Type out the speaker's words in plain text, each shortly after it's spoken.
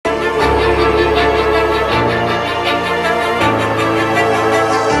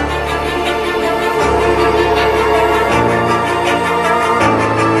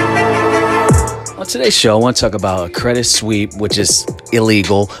today's show, I want to talk about a credit sweep, which is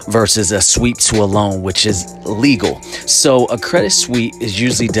illegal, versus a sweep to a loan, which is legal. So a credit sweep is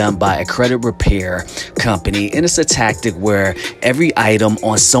usually done by a credit repair company, and it's a tactic where every item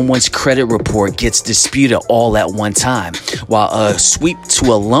on someone's credit report gets disputed all at one time. While a sweep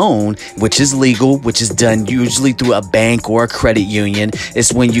to a loan, which is legal, which is done usually through a bank or a credit union,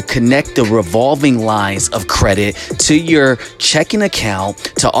 is when you connect the revolving lines of credit to your checking account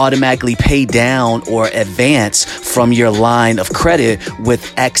to automatically pay down or advance from your line of credit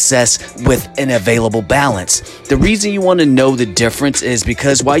with an available balance. The reason you want to know the difference is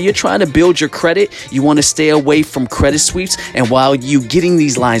because while you're trying to build your credit, you want to stay away from credit sweeps. And while you're getting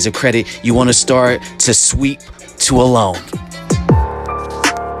these lines of credit, you want to start to sweep to a loan.